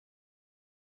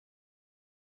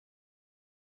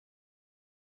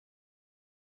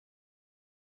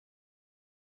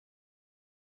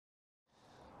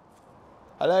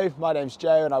Hello, my name's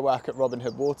Joe and I work at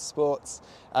Watersports.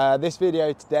 This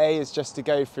video today is just to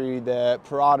go through the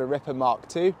Pyranha Ripper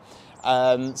Mk2.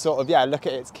 Look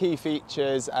at its key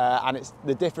features and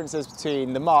the differences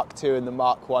between the Mk2 and the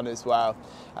Mk1 as well.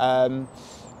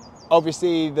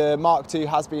 Obviously the Mk2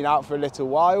 has been out for a little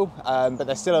while, but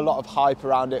there's still a lot of hype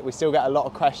around it. We still get a lot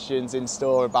of questions in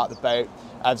store about the boat,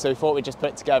 so we thought we'd just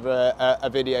put together a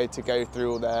video to go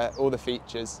through all the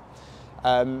features.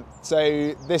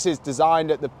 So this is designed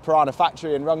at the Pyranha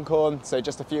factory in Runcorn, so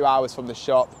just a few hours from the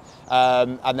shop,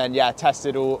 and then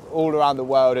tested all around the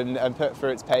world and put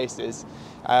through its paces.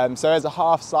 So as a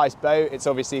half-size boat, it's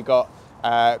obviously got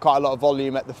quite a lot of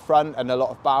volume at the front and a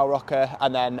lot of bow rocker,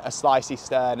 and then a slicey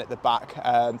stern at the back,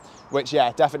 which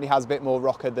definitely has a bit more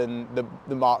rocker than the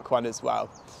Mk1 as well.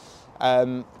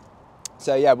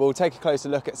 We'll take a closer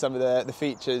look at some of the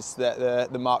features that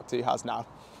the Mk2 has now.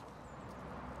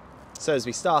 So as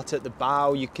we start at the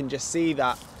bow, you can just see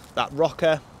that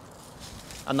rocker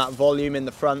and that volume in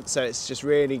the front, so it's just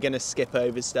really going to skip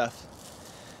over stuff.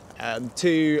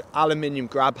 2 aluminium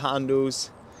grab handles,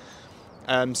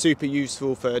 super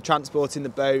useful for transporting the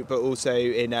boat, but also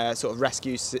in sort of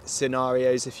rescue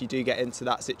scenarios if you do get into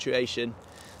that situation.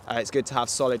 It's good to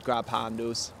have solid grab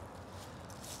handles.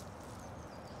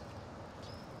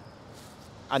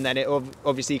 And then it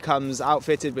obviously comes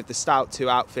outfitted with the Stout 2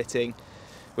 outfitting,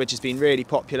 which has been really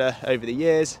popular over the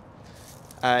years.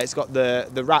 It's got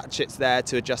the ratchets there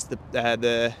to adjust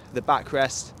the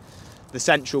backrest, the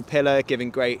central pillar giving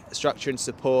great structure and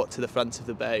support to the front of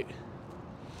the boat.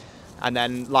 And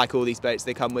then, like all these boats,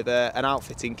 they come with an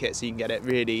outfitting kit, so you can get it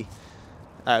really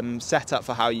set up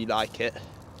for how you like it.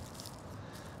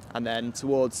 And then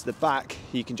towards the back,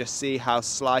 you can just see how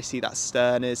slicey that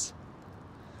stern is.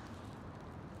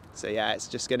 So yeah, it's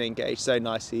just going to engage so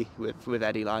nicely with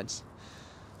eddy lines.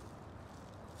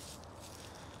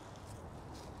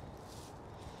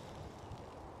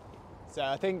 So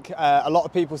I think a lot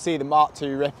of people see the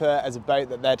Mk2 Ripper as a boat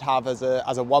that they'd have as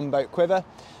a one-boat quiver.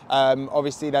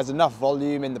 Obviously there's enough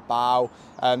volume in the bow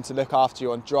to look after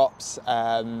you on drops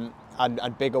and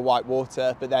bigger white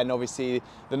water, but then obviously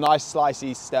the nice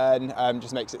slicey stern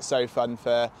just makes it so fun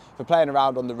for playing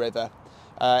around on the river.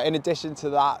 In addition to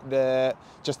that, the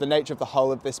nature of the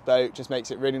hull of this boat just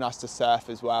makes it really nice to surf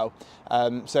as well.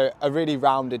 So a really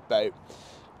rounded boat.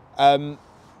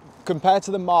 Compared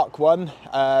to the Mk1,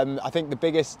 I think the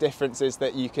biggest differences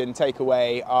that you can take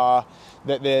away are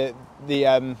that the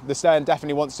stern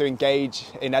definitely wants to engage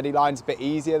in eddy lines a bit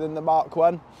easier than the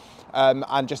Mk1,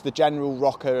 and just the general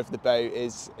rocker of the boat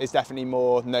is definitely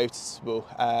more noticeable,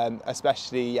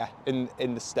 especially in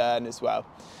the stern as well.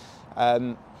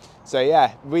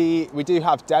 We do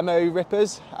have demo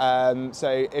rippers,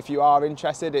 so if you are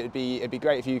interested, it'd be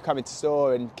great if you come into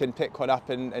store and can pick one up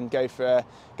and go for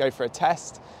a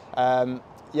test.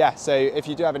 So if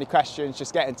you do have any questions,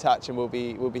 just get in touch and we'll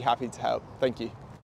be happy to help. Thank you.